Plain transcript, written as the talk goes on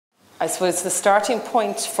I suppose the starting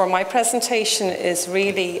point for my presentation is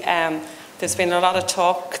really, there's been a lot of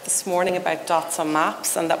talk this morning about dots on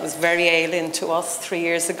maps, and that was very alien to us 3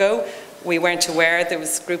 years ago. We weren't aware there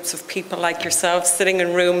was groups of people like yourselves sitting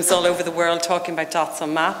in rooms all over the world talking about dots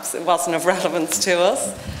on maps. It wasn't of relevance to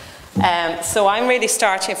us. So I'm really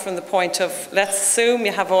starting from the point of, let's assume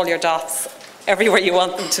you have all your dots everywhere you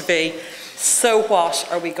want them to be. So what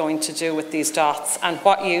are we going to do with these dots, and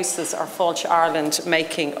what uses are Fáilte Ireland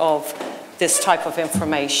making of this type of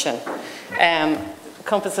information?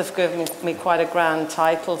 Compass have given me quite a grand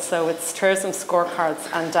title, so it's Tourism Scorecards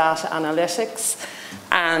and Data Analytics.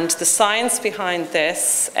 And the science behind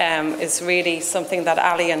this is really something that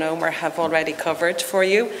Ali and Omer have already covered for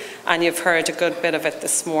you, and you've heard a good bit of it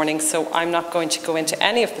this morning, so I'm not going to go into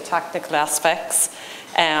any of the technical aspects,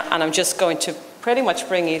 and I'm just going to pretty much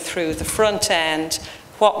bring you through the front end,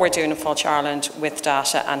 what we're doing in Fáilte Ireland with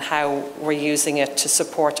data and how we're using it to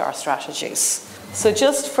support our strategies. So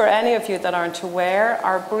just for any of you that aren't aware,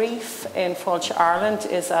 our brief in Fáilte Ireland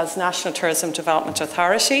is as National Tourism Development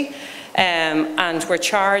Authority, and we're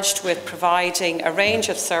charged with providing a range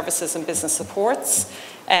of services and business supports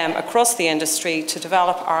across the industry to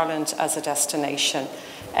develop Ireland as a destination.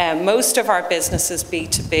 Most of our business is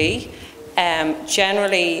B2B.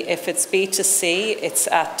 Generally, if it's B2C, it's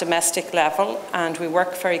at domestic level, and we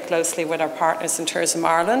work very closely with our partners in Tourism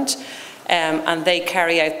Ireland, and they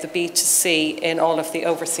carry out the B2C in all of the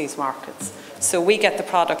overseas markets. So we get the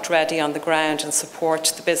product ready on the ground and support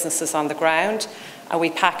the businesses on the ground, and we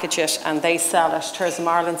package it and they sell it. Tourism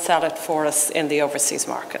Ireland sell it for us in the overseas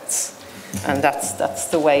markets. And that's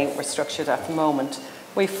the way we're structured at the moment.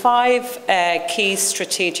 We have 5 key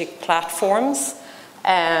strategic platforms,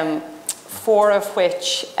 4 of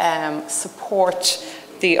which support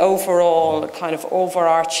the overall kind of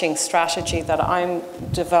overarching strategy that I'm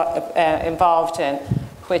involved in,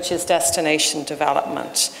 which is destination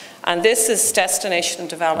development. And this is destination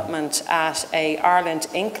development at a Ireland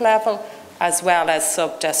Inc. level, as well as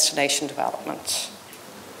sub-destination development.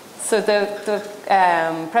 So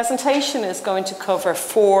the presentation is going to cover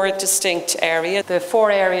 4 distinct areas. The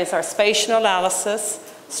 4 areas are spatial analysis,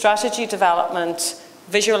 strategy development,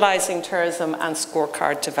 visualising tourism, and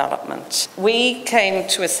scorecard development. We came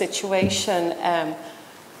to a situation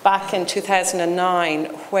back in 2009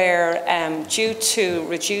 where, due to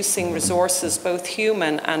reducing resources, both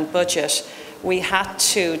human and budget, we had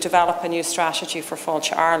to develop a new strategy for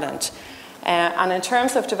Fáilte Ireland. And in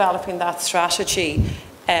terms of developing that strategy,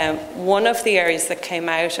 one of the areas that came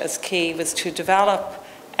out as key was to develop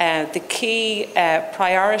the key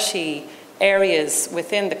priority areas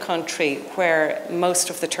within the country where most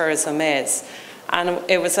of the tourism is. And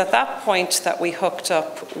it was at that point that we hooked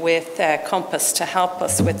up with Compass to help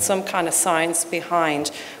us with some kind of science behind.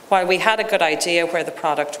 While we had a good idea where the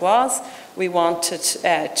product was, we wanted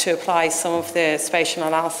to apply some of the spatial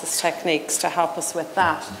analysis techniques to help us with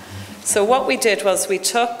that. So what we did was we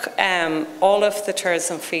took all of the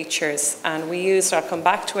tourism features, and we used, I'll come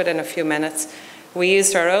back to it in a few minutes, we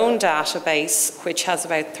used our own database, which has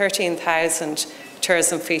about 13,000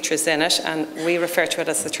 tourism features in it, and we refer to it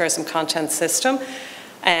as the tourism content system.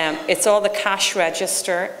 It's all the cash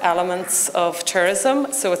register elements of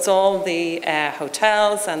tourism, so it's all the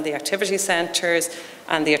hotels and the activity centres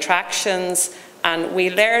and the attractions, and we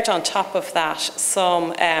layered on top of that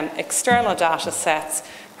some external data sets,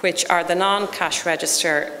 which are the non-cash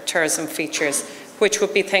register tourism features, which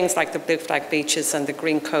would be things like the blue flag beaches and the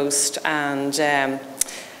green coast and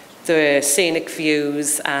the scenic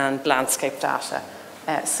views and landscape data.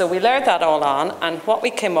 So we layered that all on, and what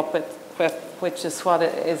we came up with, which is what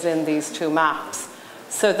is in these 2 maps.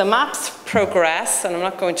 So the maps progress, and I'm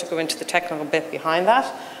not going to go into the technical bit behind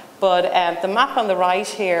that, but the map on the right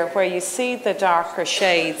here, where you see the darker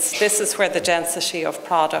shades, this is where the density of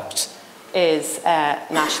product is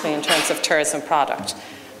nationally in terms of tourism product.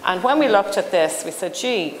 And when we looked at this, we said,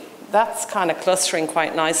 gee, that's kind of clustering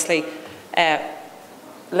quite nicely.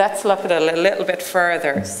 Let's look at it a little bit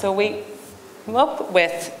further. So we came up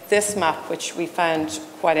with this map, which we found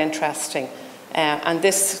quite interesting. And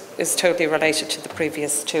this is totally related to the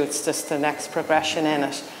previous 2. It's just the next progression in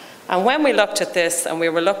it. And when we looked at this and we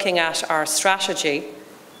were looking at our strategy,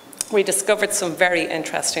 we discovered some very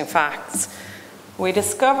interesting facts. We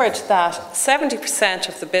discovered that 70%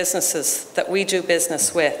 of the businesses that we do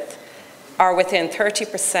business with are within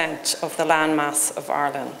 30% of the landmass of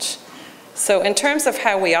Ireland. So in terms of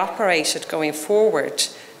how we operated going forward,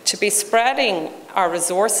 to be spreading our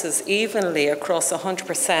resources evenly across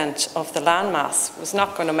 100% of the landmass was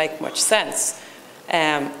not going to make much sense.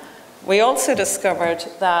 We also discovered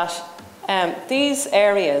that These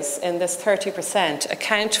areas in this 30%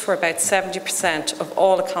 account for about 70% of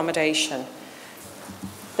all accommodation.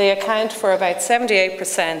 They account for about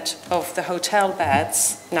 78% of the hotel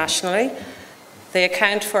beds nationally. They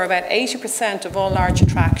account for about 80% of all large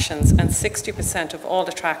attractions and 60% of all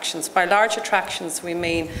attractions. By large attractions, we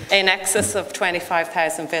mean in excess of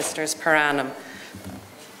 25,000 visitors per annum.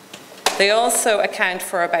 They also account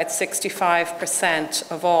for about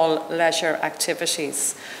 65% of all leisure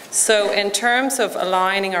activities. So in terms of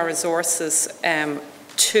aligning our resources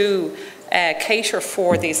to cater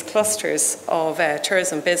for these clusters of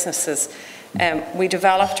tourism businesses, we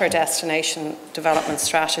developed our destination development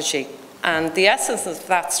strategy. And the essence of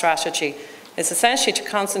that strategy is essentially to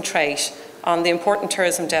concentrate on the important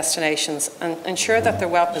tourism destinations and ensure that they're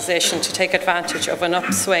well positioned to take advantage of an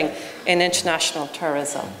upswing in international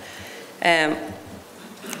tourism.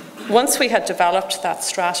 Once we had developed that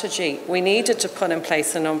strategy, we needed to put in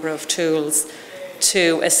place a number of tools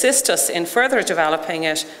to assist us in further developing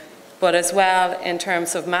it, but as well in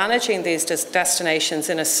terms of managing these destinations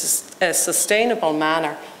in a sustainable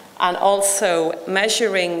manner, and also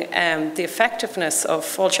measuring the effectiveness of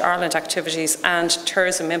Fáilte Ireland activities and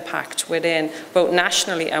tourism impact within, both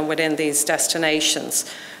nationally and within these destinations.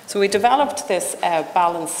 So we developed this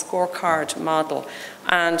balanced scorecard model,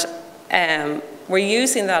 and we're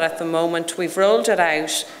using that at the moment. We've rolled it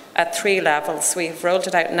out at 3 levels. We've rolled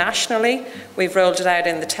it out nationally, we've rolled it out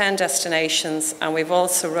in the 10 destinations, and we've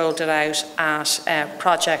also rolled it out at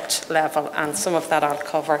project level, and some of that I'll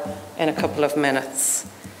cover in a couple of minutes.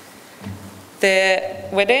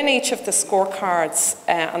 Within each of the scorecards,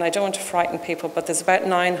 and I don't want to frighten people, but there's about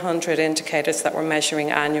 900 indicators that we're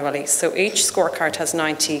measuring annually. So each scorecard has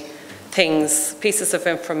 90 things, pieces of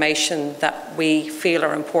information that we feel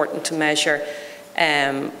are important to measure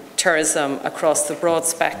tourism across the broad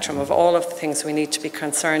spectrum of all of the things we need to be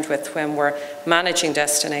concerned with when we're managing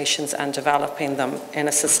destinations and developing them in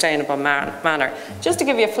a sustainable manner. Just to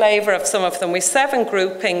give you a flavour of some of them, we've 7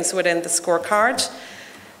 groupings within the scorecard.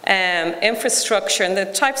 Infrastructure, and the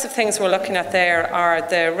types of things we're looking at there are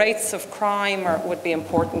the rates of crime would be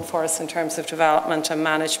important for us in terms of development and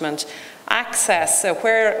management. Access, so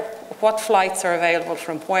what flights are available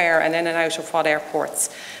from where and in and out of what airports.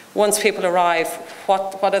 Once people arrive,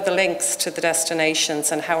 what are the links to the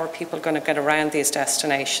destinations and how are people going to get around these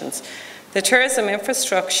destinations? The tourism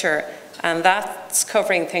infrastructure, and that's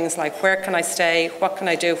covering things like where can I stay, what can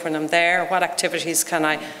I do when I'm there, what activities can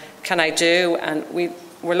I do, and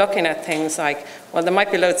we're looking at things like, well, there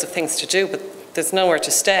might be loads of things to do, but there's nowhere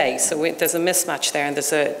to stay. So there's a mismatch there, and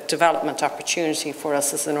there's a development opportunity for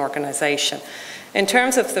us as an organisation. In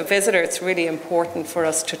terms of the visitor, it's really important for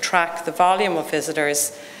us to track the volume of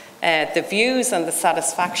visitors, the views and the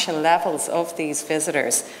satisfaction levels of these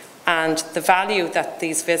visitors, and the value that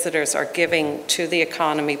these visitors are giving to the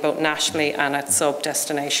economy, both nationally and at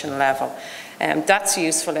sub-destination level. That's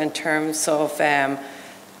useful in terms of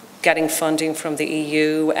getting funding from the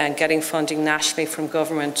EU and getting funding nationally from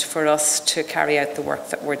government for us to carry out the work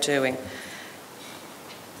that we're doing.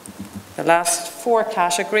 The last 4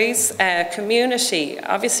 categories. Community.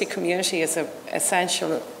 Obviously, community is an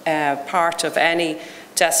essential part of any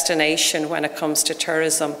destination when it comes to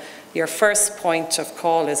tourism. Your first point of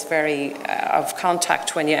call is of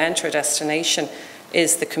contact when you enter a destination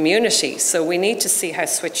is the community. So we need to see how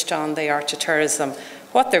switched on they are to tourism,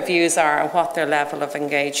 what their views are and what their level of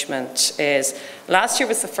engagement is. Last year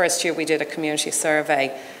was the first year we did a community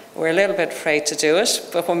survey. We're a little bit afraid to do it,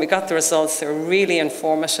 but when we got the results, they were really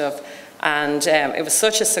informative, and it was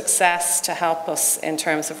such a success to help us in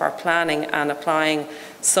terms of our planning and applying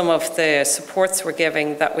some of the supports we're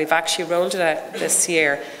giving that we've actually rolled it out this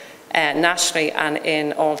year nationally and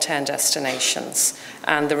in all 10 destinations.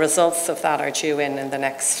 And the results of that are due in the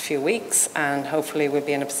next few weeks, and hopefully we'll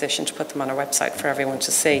be in a position to put them on our website for everyone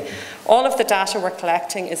to see. All of the data we're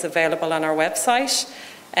collecting is available on our website.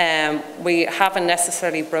 We haven't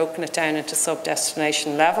necessarily broken it down into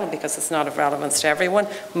sub-destination level because it's not of relevance to everyone.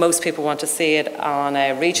 Most people want to see it on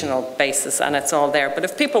a regional basis, and it's all there. But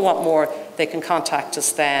if people want more, they can contact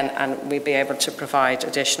us then, and we'll be able to provide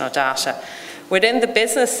additional data. Within the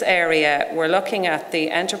business area, we're looking at the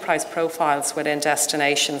enterprise profiles within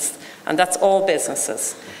destinations, and that's all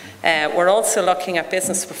businesses. We're also looking at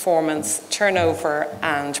business performance, turnover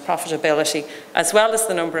and profitability, as well as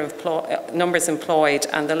the numbers employed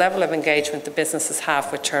and the level of engagement the businesses have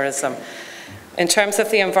with tourism. In terms of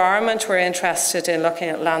the environment, we're interested in looking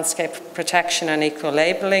at landscape protection and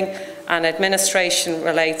eco-labelling, and administration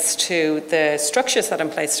relates to the structures that are in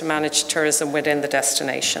place to manage tourism within the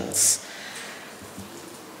destinations.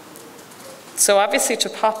 So obviously to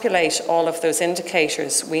populate all of those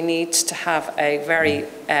indicators, we need to have a very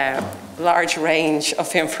large range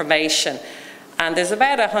of information. And there's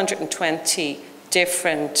about 120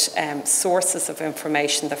 different sources of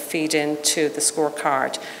information that feed into the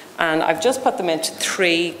scorecard. And I've just put them into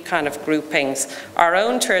three kind of groupings. Our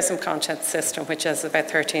own tourism content system, which has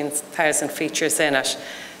about 13,000 features in it.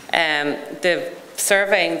 The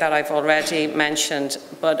surveying that I've already mentioned,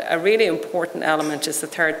 but a really important element is the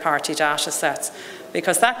third-party data sets,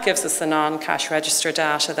 because that gives us the non-cash register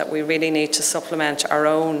data that we really need to supplement our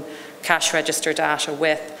own cash register data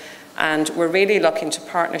with. And we're really looking to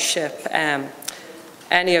partnership.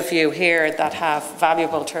 Any of you here that have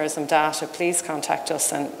valuable tourism data, please contact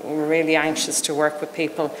us, and we're really anxious to work with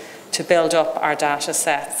people to build up our data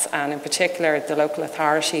sets, and in particular the local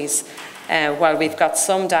authorities. While we've got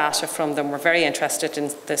some data from them, we're very interested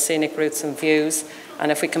in the scenic routes and views, and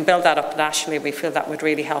if we can build that up nationally, we feel that would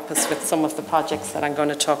really help us with some of the projects that I'm going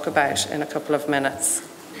to talk about in a couple of minutes.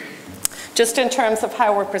 Just in terms of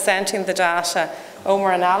how we're presenting the data,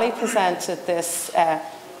 Omar and Ali presented this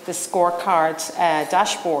scorecard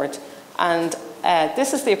dashboard, and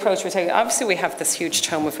this is the approach we're taking. Obviously we have this huge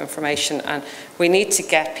tome of information and we need to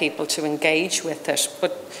get people to engage with it,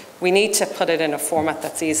 but we need to put it in a format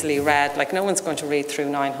that's easily read. Like, no one's going to read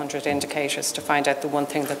through 900 indicators to find out the one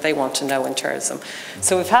thing that they want to know in tourism.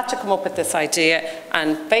 So we've had to come up with this idea,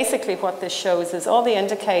 and basically what this shows is all the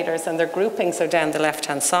indicators and their groupings are down the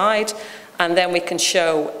left-hand side, and then we can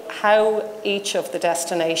show how each of the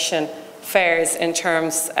destination fares in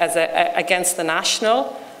terms against the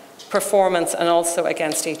national performance and also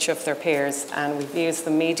against each of their peers, and we've used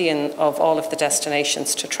the median of all of the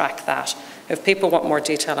destinations to track that. If people want more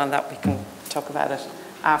detail on that, we can talk about it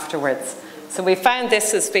afterwards. So we found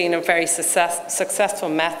this has been a very successful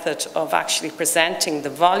method of actually presenting the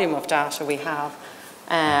volume of data we have,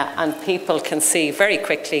 and people can see very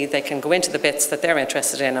quickly, they can go into the bits that they're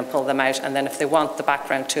interested in and pull them out, and then if they want the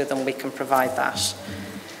background to them, we can provide that.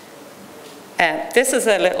 This is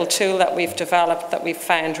a little tool that we've developed that we've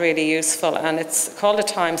found really useful, and it's called a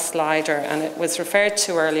time slider, and it was referred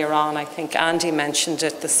to earlier on. I think Andy mentioned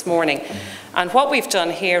it this morning. And what we've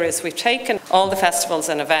done here is we've taken all the festivals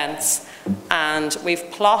and events and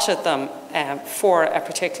we've plotted them for a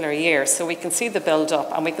particular year, so we can see the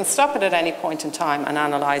build-up and we can stop it at any point in time and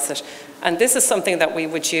analyse it. And this is something that we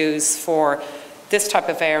would use for this type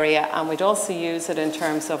of area, and we'd also use it in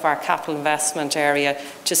terms of our capital investment area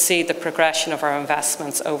to see the progression of our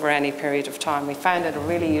investments over any period of time. We found it a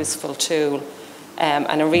really useful tool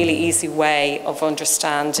and a really easy way of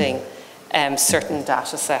understanding certain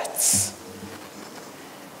data sets.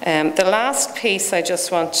 The last piece I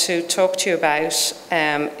just want to talk to you about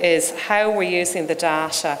is how we're using the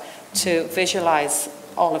data to visualise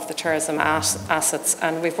all of the tourism assets,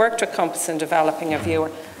 and we've worked with Compass in developing a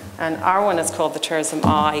viewer. And our one is called the Tourism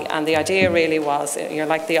Eye, and the idea really was, you're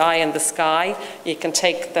like the eye in the sky. You can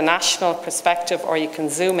take the national perspective, or you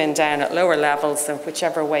can zoom in down at lower levels, and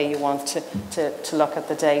whichever way you want to look at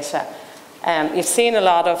the data. You've seen a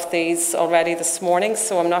lot of these already this morning,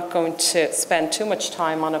 so I'm not going to spend too much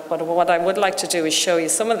time on it, but what I would like to do is show you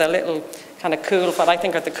some of the little kind of cool, what I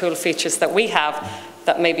think are the cool features that we have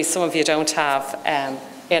that maybe some of you don't have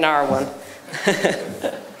in our one.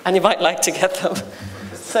 And you might like to get them.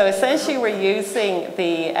 So essentially we're using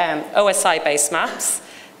the OSI-based maps.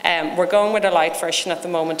 We're going with a light version at the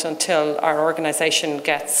moment until our organisation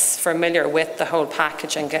gets familiar with the whole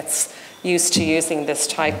package and gets used to using this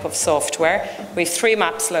type of software. We have 3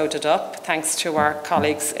 maps loaded up, thanks to our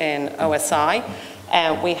colleagues in OSI.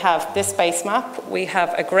 We have this base map. We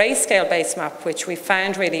have a grayscale base map, which we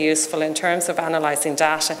found really useful in terms of analysing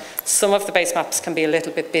data. Some of the base maps can be a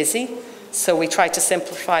little bit busy, so we try to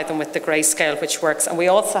simplify them with the grayscale, which works. And we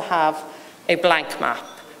also have a blank map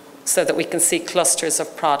so that we can see clusters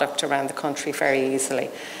of product around the country very easily.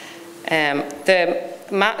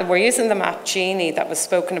 We're using the map Genie that was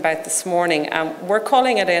spoken about this morning, and we're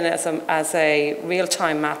calling it in as a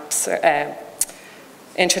real-time maps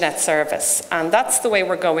internet service. And that's the way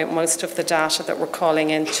we're going with most of the data that we're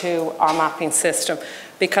calling into our mapping system,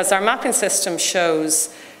 because our mapping system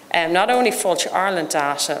shows not only Fáilte Ireland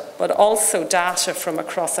data, but also data from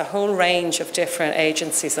across a whole range of different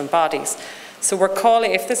agencies and bodies. So we're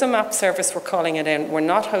calling, if there's a map service, we're calling it in. We're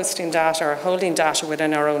not hosting data or holding data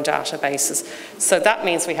within our own databases. So that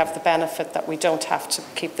means we have the benefit that we don't have to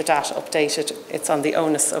keep the data updated. It's on the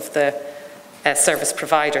onus of the service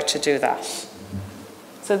provider to do that.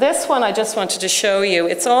 So this one I just wanted to show you.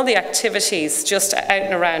 It's all the activities just out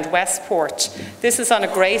and around Westport. This is on a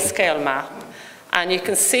grayscale map. And you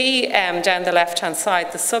can see down the left-hand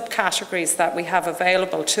side the subcategories that we have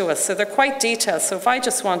available to us. So they're quite detailed. So if I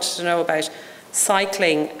just wanted to know about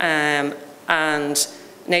cycling and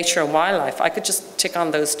nature and wildlife, I could just tick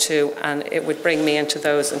on those two and it would bring me into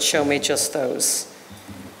those and show me just those.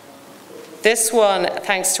 This one,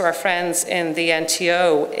 thanks to our friends in the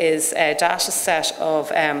NTO, is a data set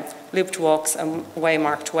of looped walks and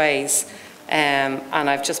waymarked ways. And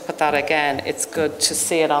I've just put that again. It's good to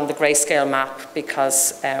see it on the grayscale map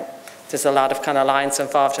because there's a lot of kind of lines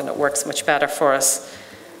involved and it works much better for us.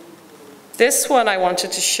 This one I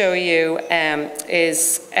wanted to show you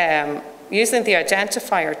is using the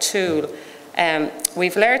identifier tool.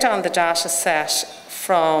 We've layered on the data set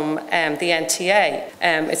from the NTA.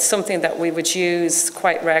 It's something that we would use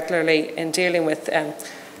quite regularly in dealing with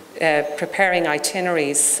preparing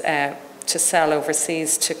itineraries to sell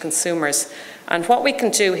overseas to consumers. And what we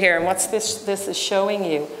can do here, and what this is showing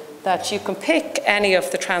you, that you can pick any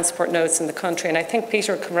of the transport nodes in the country, and I think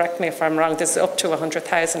Peter, correct me if I'm wrong, there's up to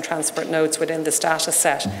 100,000 transport nodes within this data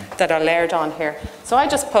set that are layered on here. So I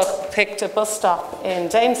just picked a bus stop in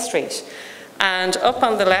Dame Street, and up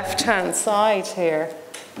on the left-hand side here,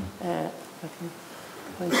 I can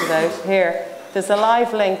point it out here, there's a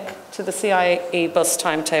live link to the CIE bus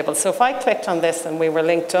timetable. So if I clicked on this and we were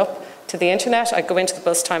linked up to the internet, I'd go into the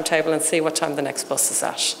bus timetable and see what time the next bus is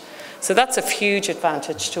at. So that's a huge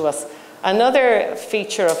advantage to us. Another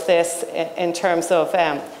feature of this in terms of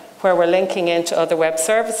where we're linking into other web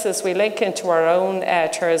services, we link into our own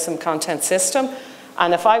tourism content system.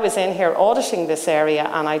 And if I was in here auditing this area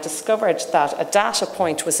and I discovered that a data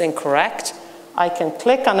point was incorrect, I can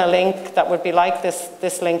click on a link that would be like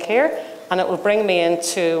this link here, and it will bring me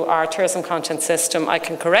into our tourism content system. I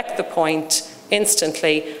can correct the point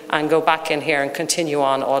instantly and go back in here and continue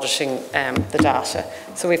on auditing the data.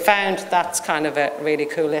 So we found that's kind of a really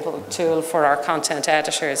cool little tool for our content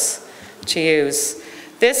editors to use.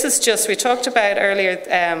 This is just, we talked about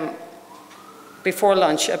earlier before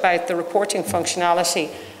lunch about the reporting functionality,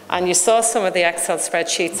 and you saw some of the Excel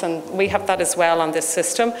spreadsheets, and we have that as well on this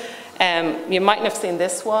system. You mightn't have seen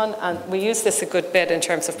this one, and we use this a good bit in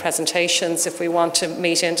terms of presentations. If we want to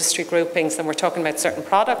meet industry groupings and we're talking about certain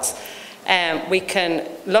products, we can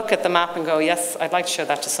look at the map and go, yes, I'd like to show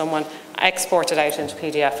that to someone, export it out into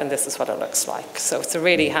PDF, and this is what it looks like. So it's a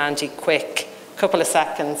really handy, quick, couple of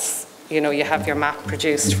seconds, you know, you have your map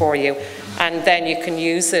produced for you, and then you can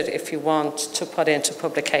use it if you want to put into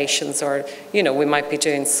publications, or, you know, we might be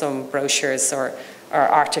doing some brochures or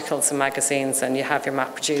articles in magazines, and you have your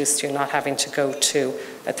map produced. You're not having to go to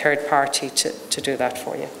a third party to do that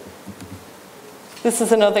for you. This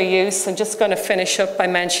is another use. I'm just going to finish up by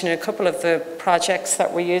mentioning a couple of the projects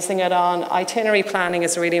that we're using it on. Itinerary planning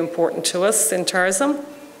is really important to us in tourism,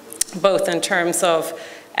 both in terms of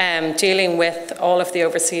dealing with all of the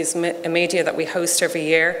overseas media that we host every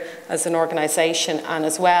year as an organisation, and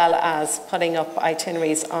as well as putting up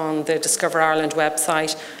itineraries on the Discover Ireland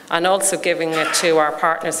website, and also giving it to our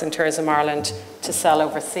partners in Tourism Ireland to sell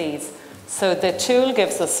overseas. So the tool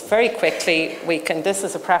gives us very quickly, this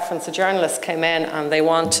is a preference, a journalist came in and they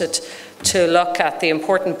wanted to look at the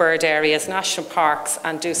important bird areas, national parks,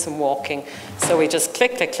 and do some walking. So we just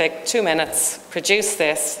click, 2 minutes, produced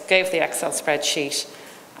this, gave the Excel spreadsheet,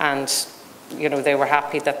 and you know, they were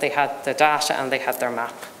happy that they had the data and they had their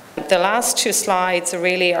map. The last 2 slides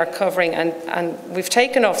really are covering, and we've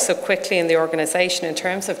taken off so quickly in the organisation in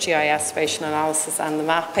terms of GIS, spatial analysis and the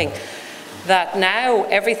mapping, that now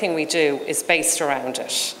everything we do is based around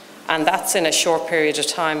it. And that's in a short period of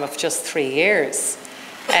time of just 3 years.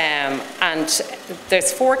 And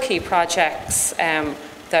there's 4 key projects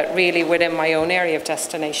that really within my own area of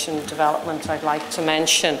destination development I'd like to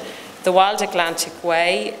mention. The Wild Atlantic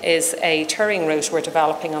Way is a touring route we're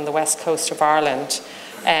developing on the west coast of Ireland.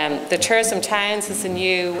 The Tourism Towns is a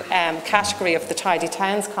new category of the Tidy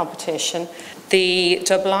Towns competition. The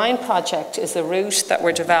Dublin project is a route that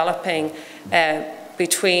we're developing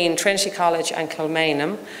between Trinity College and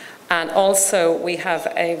Kilmainham. And also we have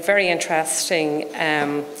a very interesting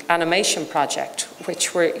animation project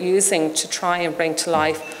which we're using to try and bring to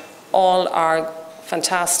life all our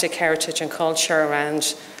fantastic heritage and culture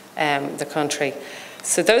around the country.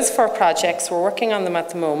 So those 4 projects, we're working on them at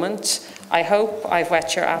the moment. I hope I've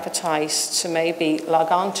whet your appetite to maybe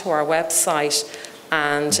log on to our website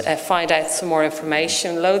and find out some more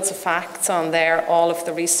information. Loads of facts on there, all of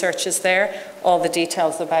the research is there, all the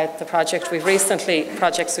details about the project. We've recently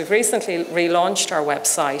relaunched our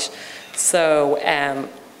website, so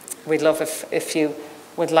we'd love if you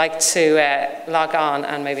would like to log on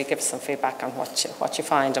and maybe give us some feedback on what you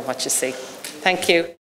find and what you see. Thank you.